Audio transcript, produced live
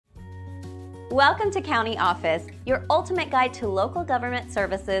Welcome to County Office, your ultimate guide to local government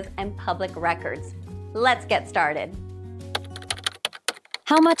services and public records. Let's get started.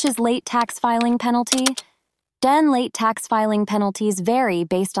 How much is late tax filing penalty? Late tax filing penalties vary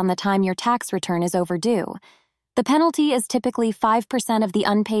based on the time your tax return is overdue. The penalty is typically 5% of the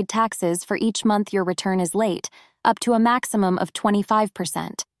unpaid taxes for each month your return is late, up to a maximum of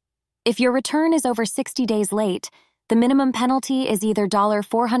 25%. If your return is over 60 days late, the minimum penalty is either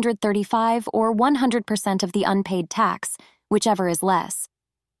 $435 or 100% of the unpaid tax, whichever is less.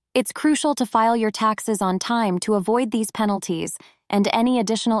 It's crucial to file your taxes on time to avoid these penalties and any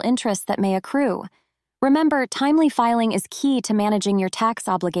additional interest that may accrue. Remember, timely filing is key to managing your tax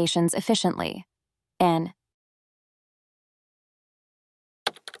obligations efficiently. N.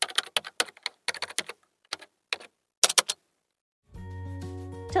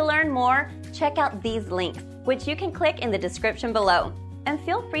 To learn more, check out these links, which you can click in the description below. And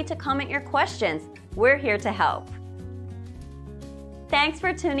feel free to comment your questions. We're here to help. Thanks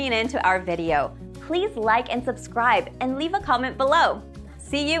for tuning in to our video. Please like and subscribe and leave a comment below.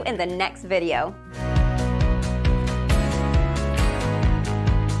 See you in the next video.